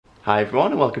Hi everyone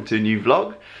and welcome to a new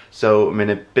vlog. So I'm in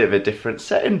a bit of a different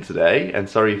setting today, and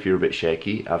sorry if you're a bit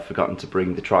shaky. I've forgotten to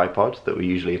bring the tripod that we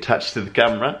usually attach to the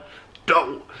camera.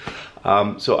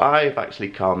 So I've actually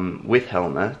come with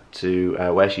Helena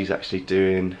to where she's actually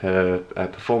doing her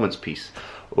performance piece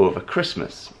over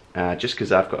Christmas, just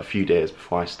because I've got a few days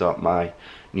before I start my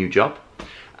new job.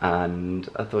 And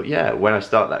I thought, yeah, when I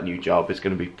start that new job, it's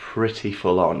going to be pretty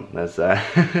full on. There's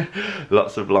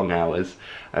lots of long hours,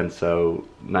 and so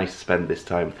nice to spend this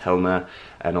time with Helena.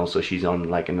 And also she's on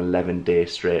like an 11-day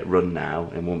straight run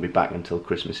now and won't be back until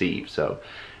Christmas Eve, so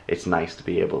it's nice to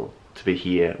be able to be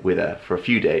here with her for a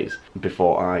few days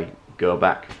before I go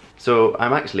back. So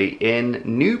I'm actually in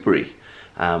Newbury,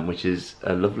 which is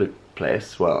a lovely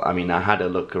place. Well, I mean, I had a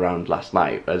look around last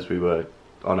night as we were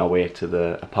on our way to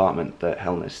the apartment that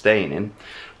Helena's staying in,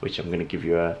 which I'm going to give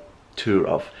you a tour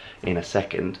of in a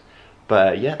second.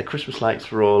 But yeah, the Christmas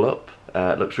lights were all up.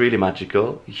 It looks really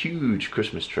magical. A huge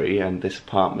Christmas tree, and this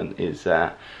apartment is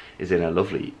in a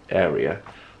lovely area.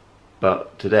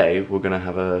 But today we're going to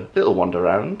have a little wander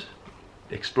around,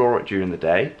 explore it during the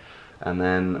day, and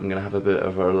then I'm going to have a bit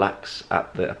of a relax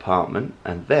at the apartment,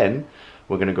 and then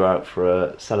we're going to go out for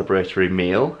a celebratory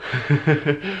meal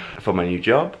for my new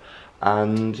job.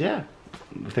 And yeah,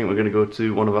 I think we're going to go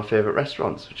to one of our favourite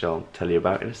restaurants, which I'll tell you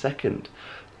about in a second.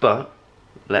 But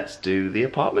let's do the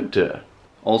apartment tour.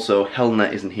 Also, Helena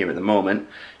isn't here at the moment.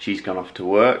 She's gone off to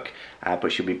work,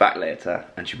 but she'll be back later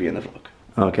and she'll be in the vlog.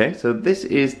 Okay, so this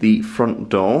is the front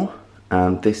door,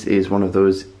 and this is one of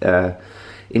those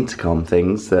intercom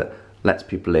things that lets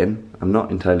people in. I'm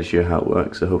not entirely sure how it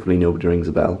works, so hopefully nobody rings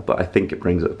a bell, but I think it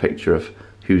brings up a picture of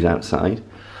who's outside.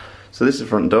 So this is the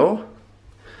front door.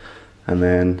 And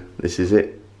then this is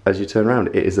it as you turn around.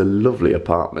 It is a lovely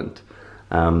apartment.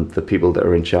 The people that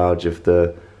are in charge of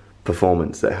the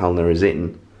performance that Helena is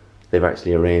in, they've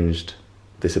actually arranged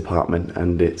this apartment,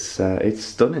 and it's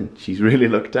stunning. She's really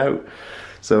looked out.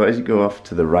 So as you go off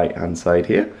to the right hand side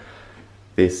here,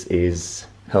 this is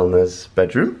Helena's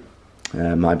bedroom,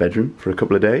 my bedroom for a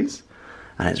couple of days,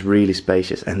 and it's really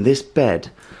spacious. And this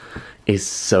bed is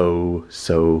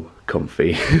so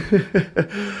comfy.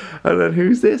 And then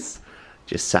who's this?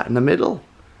 Just sat in the middle.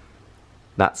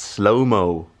 That's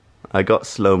Slow-Mo. I got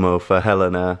Slow-Mo for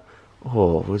Helena.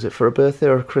 Oh, was it for a birthday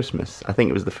or a Christmas? I think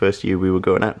it was the first year we were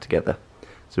going out together.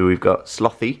 So we've got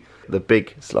Slothy, the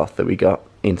big sloth that we got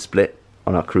in Split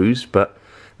on our cruise, but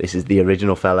this is the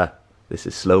original fella. This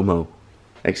is Slow-Mo.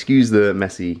 Excuse the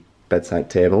messy bedside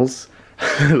tables.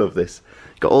 I love this.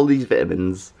 Got all these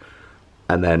vitamins,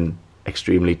 and then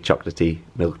extremely chocolatey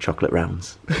milk chocolate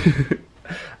rounds.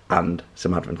 And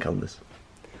some advent calendars.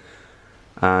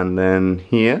 And then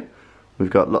here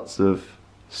we've got lots of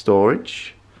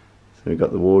storage. So we've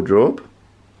got the wardrobe,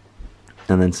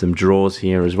 and then some drawers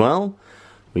here as well.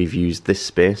 We've used this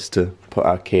space to put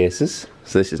our cases,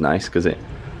 so this is nice because it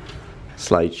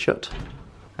slides shut.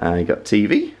 You got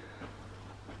TV.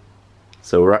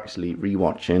 So we're actually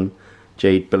rewatching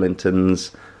Jade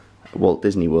Billington's Walt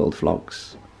Disney World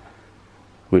vlogs.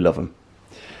 We love them.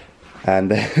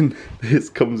 And then this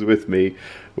comes with me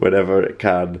whenever it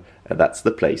can, and that's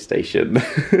the PlayStation.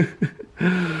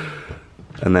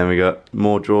 And then we got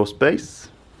more drawer space.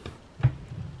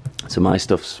 So my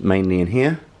stuff's mainly in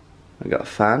here. I got a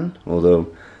fan,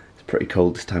 although it's pretty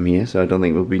cold this time of year, so I don't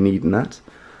think we'll be needing that.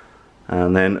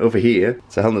 And then over here,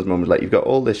 so Helena's mum was like, you've got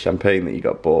all this champagne that you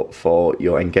got bought for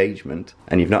your engagement,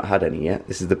 and you've not had any yet.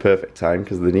 This is the perfect time,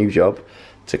 because of the new job,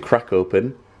 to crack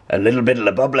open a little bit of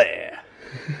the bubbly.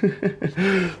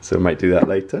 So I might do that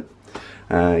later.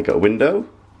 You got a window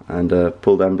and a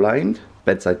pull down blind,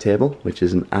 bedside table, which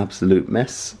is an absolute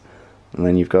mess, and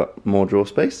then you've got more drawer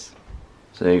space.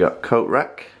 So you got coat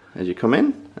rack as you come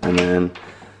in, and then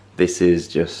this is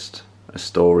just a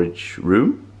storage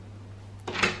room.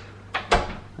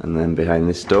 And then behind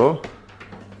this door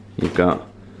you've got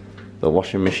the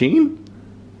washing machine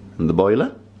and the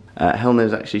boiler.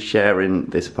 Helena's actually sharing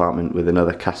this apartment with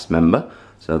another cast member,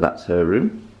 so that's her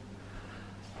room.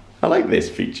 I like this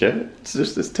feature. It's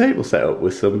just this table set up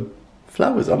with some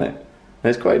flowers on it. And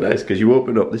it's quite nice because you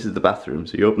open up, this is the bathroom,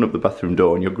 so you open up the bathroom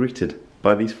door and you're greeted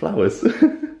by these flowers.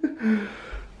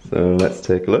 So let's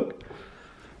take a look.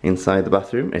 Inside the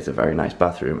bathroom, it's a very nice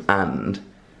bathroom, and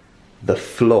the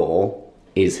floor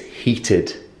is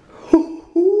heated.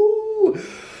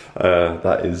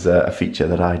 That is a feature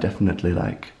that I definitely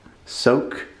like.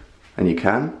 Soak, and you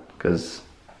can, because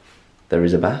there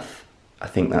is a bath. I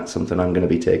think that's something I'm going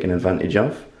to be taking advantage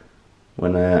of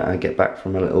when I get back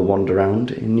from a little wander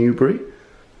around in Newbury.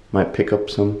 Might pick up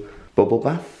some bubble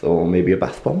bath or maybe a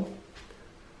bath bomb.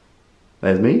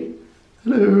 There's me.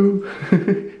 Hello.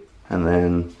 And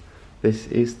then this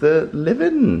is the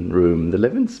living room, the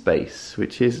living space,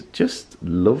 which is just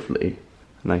lovely.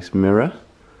 Nice mirror.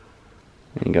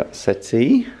 And you got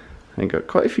settee. And you got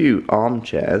quite a few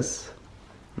armchairs.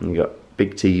 And you got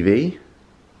big TV.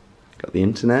 Got the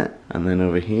internet. And then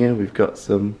over here we've got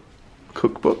some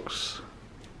cookbooks.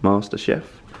 MasterChef.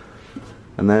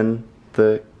 And then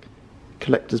the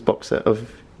collector's box set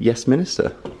of Yes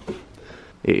Minister.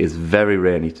 It is very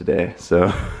rainy today,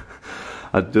 so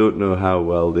I don't know how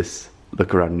well this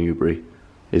look around Newbury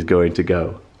is going to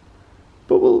go,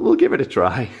 but we'll give it a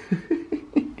try.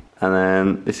 And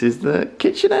then this is the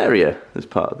kitchen area as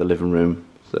part of the living room.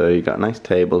 So you got a nice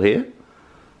table here,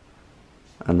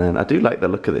 and then I do like the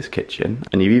look of this kitchen,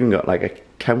 and you've even got like a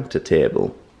counter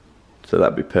table, so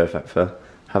that'd be perfect for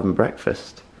having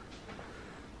breakfast.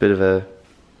 Bit of a,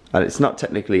 and it's not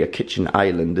technically a kitchen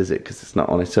island, is it? Because it's not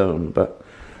on its own, but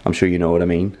I'm sure you know what I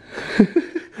mean.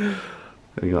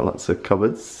 We've got lots of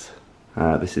cupboards.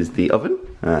 This is the oven.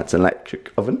 It's an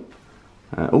electric oven.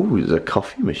 Oh, there's a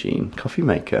coffee machine, coffee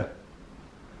maker.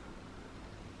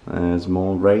 There's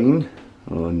more rain.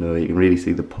 Oh no, you can really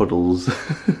see the puddles.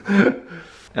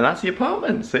 And that's the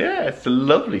apartment. So yeah, it's a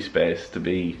lovely space to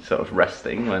be sort of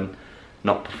resting when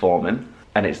not performing.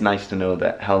 And it's nice to know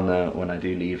that Helena, when I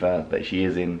do leave her, that she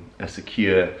is in a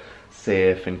secure,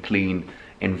 safe and clean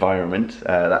environment.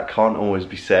 That can't always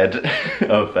be said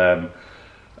of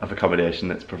accommodation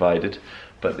that's provided,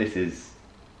 but this is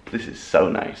so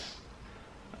nice.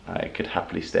 I could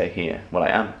happily stay here. Well, I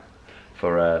am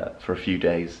for a few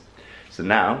days. So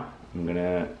now I'm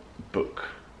gonna book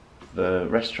the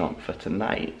restaurant for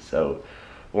tonight. So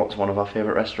what's one of our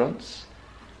favourite restaurants?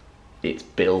 It's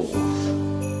Bill's.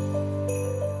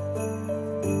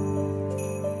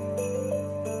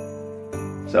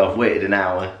 So I've waited an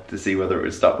hour to see whether it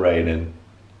would stop raining,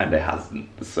 and it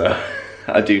hasn't. So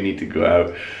I do need to go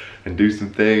out and do some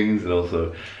things and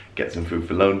also get some food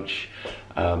for lunch.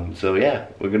 So yeah,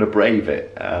 we're gonna brave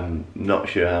it. Not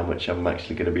sure how much I'm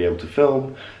actually gonna be able to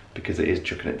film because it is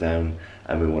chucking it down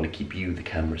and we want to keep you, the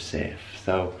camera, safe.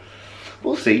 So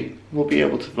we'll see. We'll be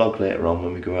able to vlog later on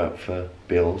when we go out for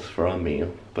Bill's for our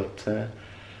meal. But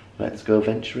let's go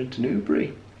venture into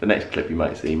Newbury. The next clip you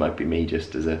might see might be me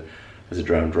just as a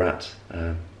drowned rat.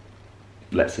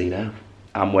 Let's see now.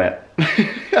 I'm wet.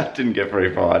 I didn't get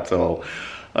very far at all.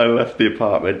 I left the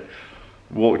apartment,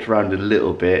 walked around a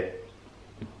little bit,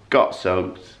 got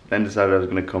soaked, then decided I was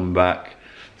going to come back.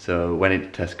 So went into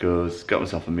Tesco's, got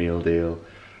myself a meal deal,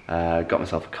 got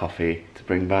myself a coffee to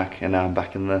bring back, and now I'm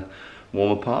back in the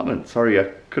warm apartment. Sorry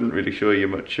I couldn't really show you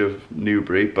much of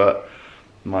Newbury, but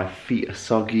my feet are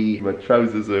soggy, my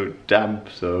trousers are damp,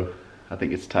 so I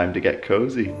think it's time to get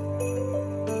cozy.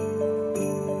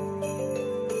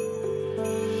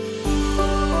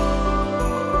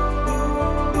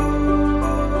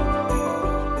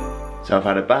 So I've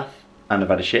had a bath and I've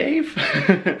had a shave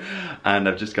and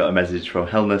I've just got a message from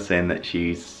Helena saying that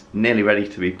she's nearly ready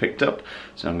to be picked up,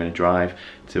 so I'm going to drive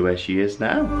to where she is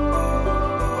now.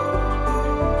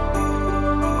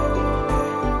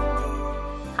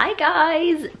 Hi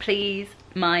guys, please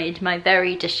mind my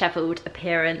very dishevelled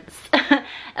appearance.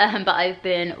 But I've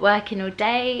been working all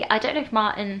day. I don't know if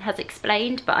Martyn has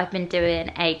explained, but I've been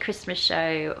doing a Christmas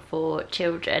show for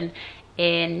children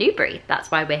in Newbury.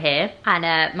 That's why we're here. And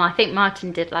I think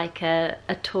Martyn did like a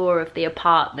tour of the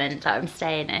apartment that I'm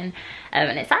staying in,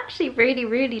 and it's actually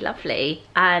really lovely,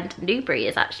 and Newbury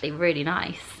is actually really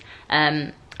nice.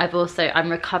 I'm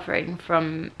recovering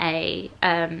from a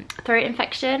throat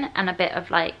infection and a bit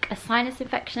of like a sinus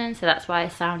infection, so that's why I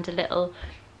sound a little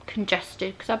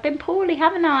congested, because I've been poorly,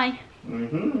 haven't I?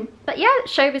 But yeah, the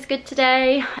show was good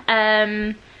today,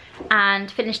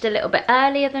 and finished a little bit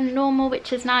earlier than normal,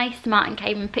 which is nice. Martyn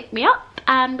came and picked me up,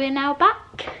 and we're now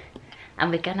back,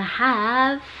 and we're gonna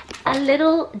have a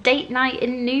little date night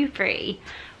in Newbury.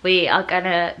 We are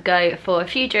gonna go for a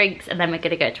few drinks, and then we're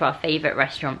gonna go to our favourite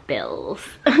restaurant, Bill's.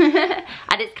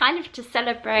 And it's kind of to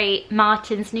celebrate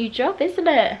Martyn's new job, isn't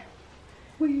it?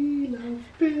 We love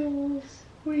Bill's,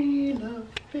 we love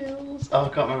Bill's. Oh, I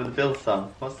can't remember the Bill's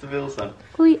song. What's the Bill's song?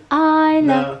 I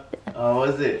love. No. Oh, what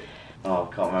is it? Oh,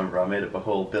 I can't remember. I made up a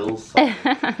whole Bill's song.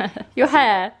 Your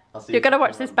hair. You're gonna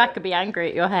watch this back and be angry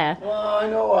at your hair. Well, I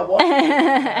know I was.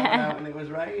 And it was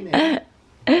raining.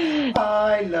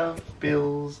 I love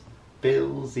Bill's.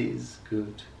 Bill's is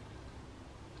good.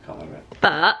 Can't remember it.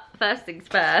 But first things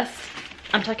first,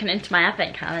 I'm tucking into my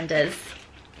advent calendars.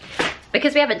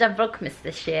 Because we haven't done Vlogmas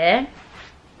this year,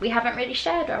 we haven't really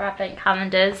shared our advent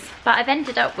calendars, but I've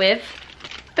ended up with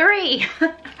 3.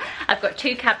 I've got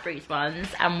 2 Cadbury's ones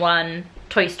and 1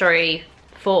 Toy Story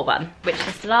 4 one, which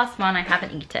is the last one I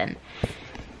haven't eaten.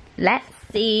 Let's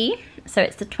see So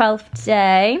it's the 12th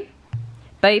day.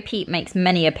 Bo Peep makes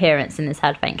many appearances in this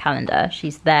advent calendar.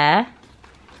 She's there,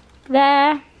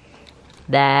 there,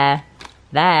 there,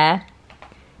 there,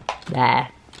 there.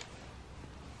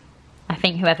 I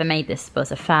think whoever made this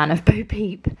was a fan of Bo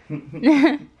Peep.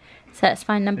 So let's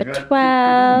find number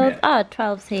 12. Oh,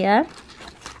 12's here.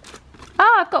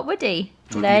 Oh, I've got Woody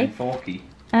today. Forky.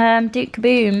 Duke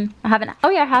Kaboom. I haven't. Oh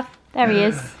yeah, I have. There he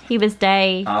is. He was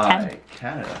day 10.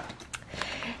 Canada.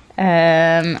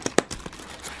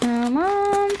 Come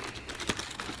on.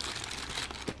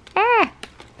 Ah!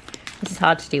 This is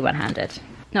hard to do one-handed.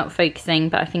 Not focusing,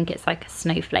 but I think it's like a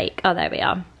snowflake. Oh, there we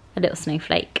are. A little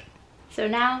snowflake. So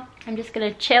now I'm just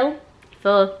gonna chill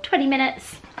for 20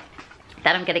 minutes.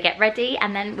 Then I'm gonna get ready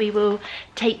and then we will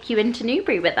take you into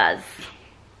Newbury with us.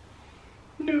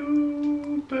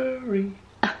 Newbury.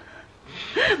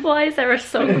 Why is there a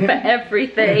song for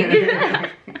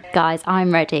everything? Guys,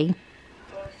 I'm ready.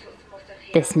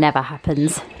 This never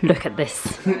happens. Look at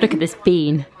this. Look at this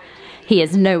bean. He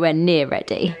is nowhere near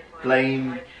ready.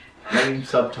 Blame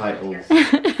subtitles.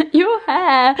 Your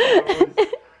hair.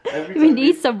 We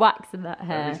need some wax in that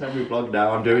hair. Every time we vlog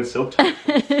now, I'm doing subtitles.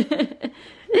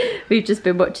 We've just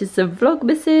been watching some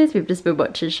vlogmases. We've just been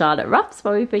watching Charlotte Ruffs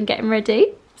while we've been getting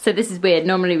ready. So this is weird.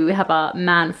 Normally we have our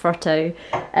Manfrotto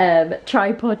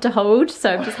tripod to hold.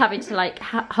 So I'm just having to like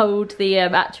hold the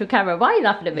actual camera. Why are you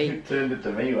laughing at me? You turned it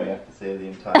to me where you have to say the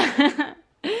entire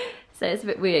So it's a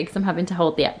bit weird because I'm having to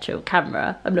hold the actual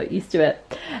camera. I'm not used to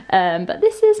it. But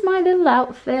this is my little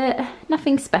outfit.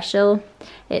 Nothing special.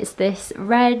 It's this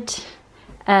red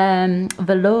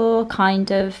velour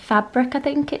kind of fabric, I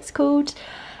think it's called.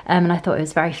 And I thought it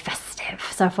was very festive,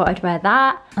 so I thought I'd wear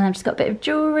that. And I've just got a bit of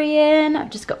jewellery in.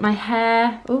 I've just got my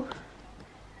hair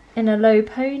in a low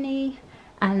pony.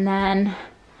 And then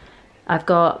I've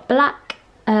got black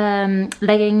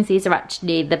leggings. These are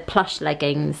actually the plush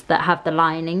leggings that have the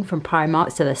lining from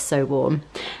Primark, so they're so warm.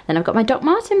 Then I've got my Doc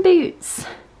Martyn boots.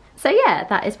 So yeah,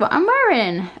 that is what I'm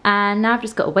wearing. And now I've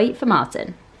just got to wait for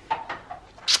Martyn.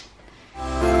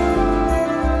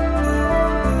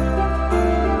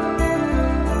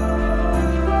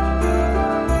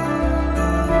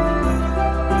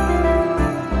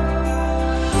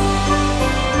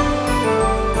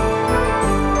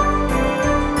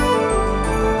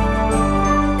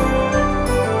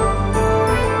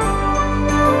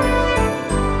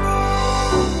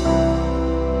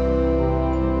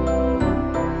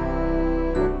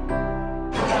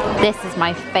 This is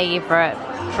my favourite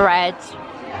bread,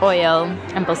 oil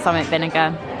and balsamic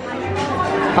vinegar.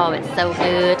 Oh, it's so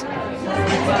good.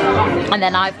 And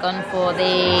then I've gone for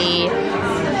the,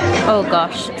 oh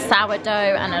gosh,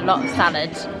 sourdough and a lot of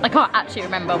salad. I can't actually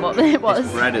remember what it was.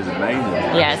 This bread is amazing.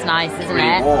 Yeah, it's nice, isn't really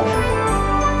it? Warm.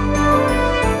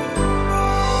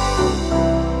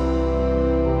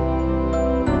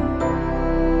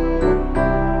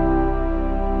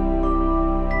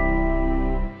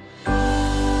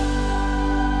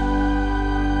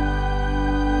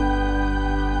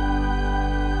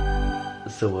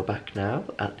 So we're back now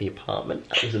at the apartment.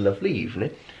 That was a lovely evening.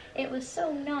 It was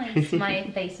so nice. My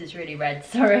face is really red,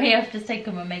 sorry. I've just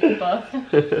taken my makeup off.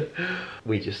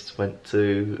 We just went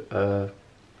to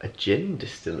a gin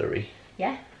distillery.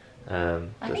 Yeah. I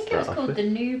think it was called the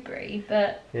Newbury,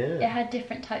 but yeah, it had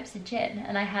different types of gin,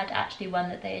 and I had actually one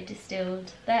that they had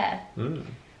distilled there.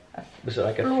 Was it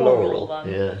like a floral one?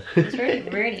 Yeah. It was really,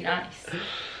 really nice.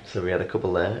 So we had a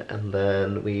couple there, and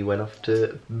then we went off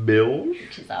to Bill's,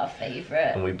 which is our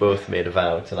favourite. And we both made a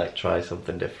vow to like try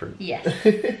something different. Yes.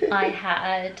 I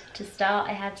had, to start,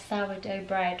 I had sourdough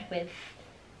bread with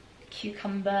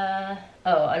cucumber,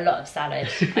 a lot of salad.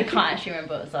 I can't actually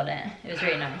remember what was on it. It was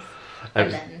really nice.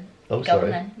 And then, oh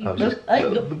sorry. I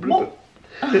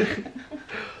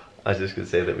was just going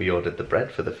to say that we ordered the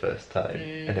bread for the first time,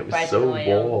 and it was so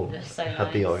warm. It was so it had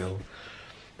nice. the oil.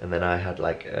 And then I had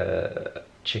like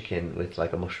chicken with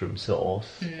like a mushroom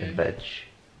sauce and veg.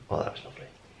 Oh, that was lovely.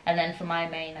 And then for my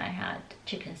main I had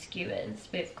chicken skewers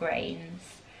with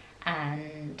grains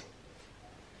and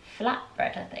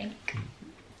flatbread, I think.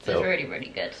 So it was really, really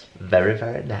good. Very,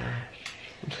 very nice.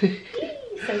 So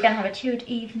we're gonna have a chilled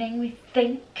evening, we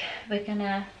think. We're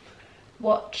gonna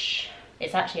watch,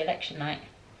 it's actually election night,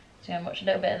 so we're gonna watch a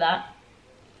little bit of that.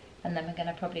 And then we're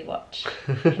gonna probably watch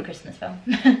a Christmas film.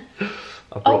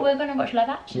 We're gonna watch Love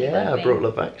Actually. Yeah, I brought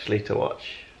Love Actually to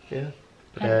watch. Yeah.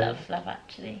 I love Love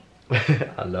Actually.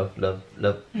 I love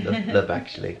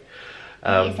Actually.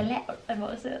 It's a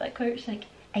what was it? That quote? It's like,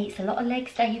 hey, it's a lot of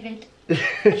legs, David.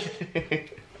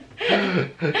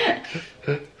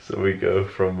 So we go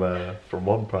from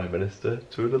one Prime Minister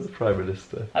to another Prime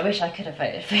Minister. I wish I could have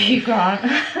voted for you, Grant.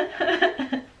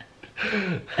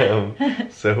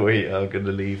 So we are going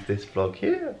to leave this vlog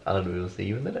here, and we will see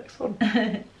you in the next one.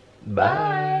 Bye.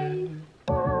 Bye.